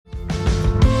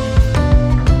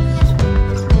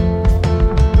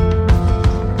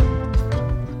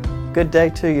Good day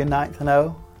to you, Ninth and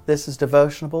O. This is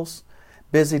Devotionables,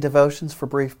 Busy Devotions for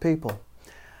Brief People.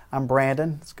 I'm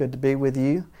Brandon. It's good to be with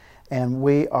you. And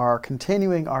we are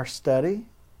continuing our study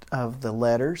of the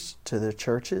letters to the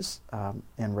churches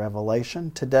in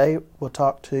Revelation. Today we'll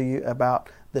talk to you about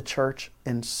the church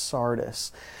in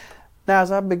Sardis. Now, as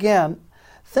I begin,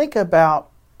 think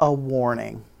about a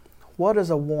warning. What is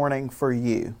a warning for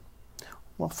you?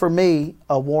 Well, for me,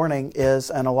 a warning is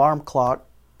an alarm clock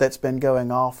that's been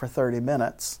going off for 30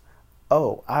 minutes.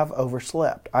 Oh, I've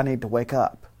overslept. I need to wake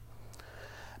up.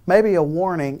 Maybe a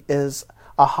warning is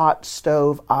a hot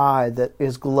stove eye that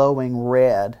is glowing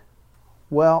red.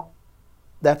 Well,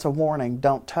 that's a warning.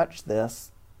 Don't touch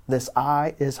this. This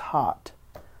eye is hot.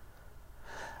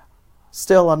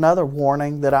 Still, another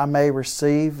warning that I may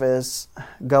receive is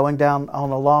going down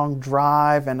on a long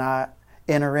drive and I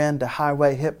enter into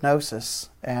highway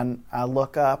hypnosis and I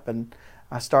look up and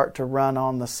I start to run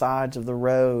on the sides of the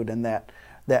road, and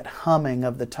that humming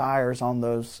of the tires on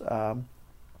those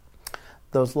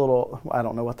little, I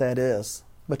don't know what that is,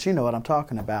 but you know what I'm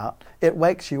talking about. It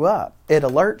wakes you up. It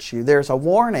alerts you. There's a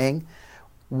warning.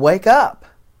 Wake up.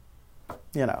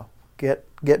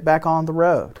 Get back on the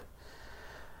road.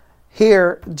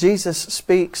 Here, Jesus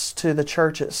speaks to the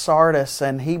church at Sardis,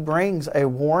 and he brings a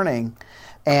warning,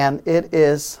 and it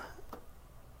needs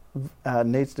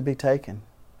to be taken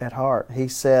at heart. He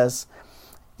says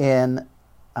in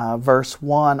verse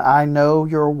 1, I know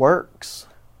your works.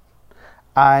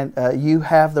 You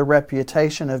have the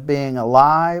reputation of being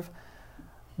alive,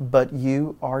 but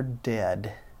you are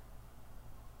dead.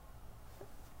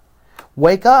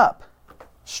 Wake up,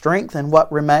 strengthen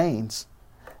what remains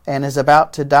and is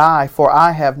about to die, for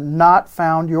I have not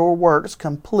found your works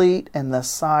complete in the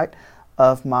sight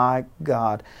of my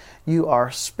God. You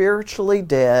are spiritually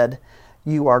dead.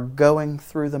 You are going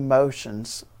through the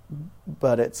motions,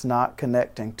 but it's not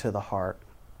connecting to the heart.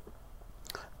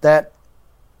 That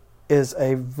is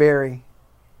a very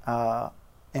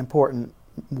important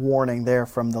warning there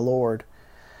from the Lord.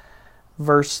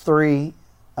 Verse 3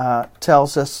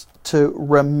 tells us to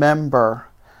remember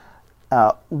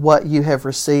what you have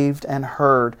received and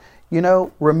heard.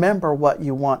 Remember what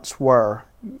you once were.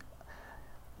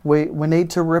 We need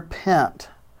to repent.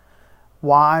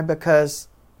 Why? Because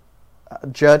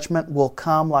judgment will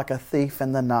come like a thief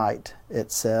in the night,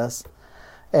 it says.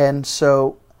 And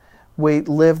so we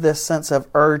live this sense of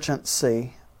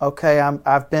urgency. Okay,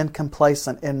 I've been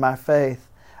complacent in my faith.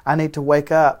 I need to wake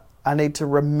up. I need to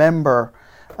remember.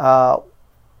 I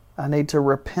need to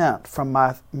repent from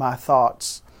my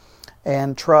thoughts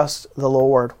and trust the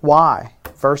Lord. Why?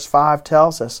 Verse 5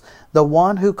 tells us, the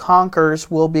one who conquers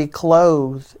will be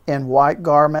clothed in white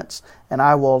garments, and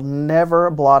I will never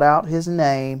blot out his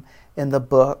name in the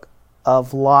book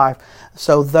of life.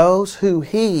 So those who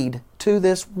heed to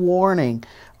this warning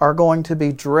are going to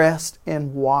be dressed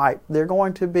in white. They're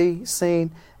going to be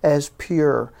seen as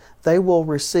pure. They will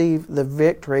receive the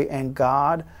victory, and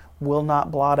God will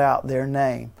not blot out their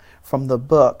name from the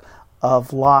book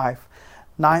of life.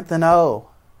 Ninth and O,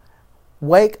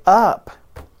 wake up.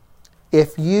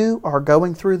 If you are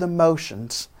going through the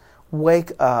motions,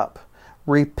 wake up.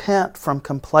 Repent from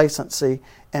complacency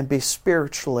and be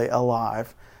spiritually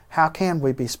alive. How can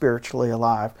we be spiritually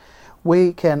alive?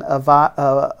 We can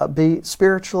be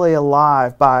spiritually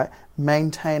alive by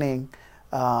maintaining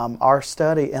our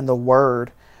study in the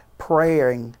Word,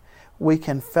 praying. We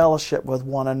can fellowship with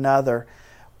one another.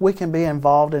 We can be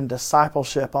involved in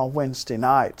discipleship on Wednesday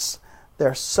nights. There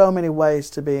are so many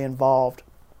ways to be involved.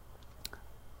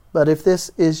 But if this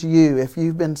is you, if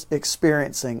you've been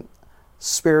experiencing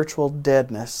spiritual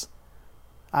deadness,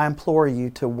 I implore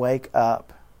you to wake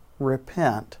up,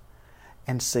 repent,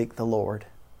 and seek the Lord.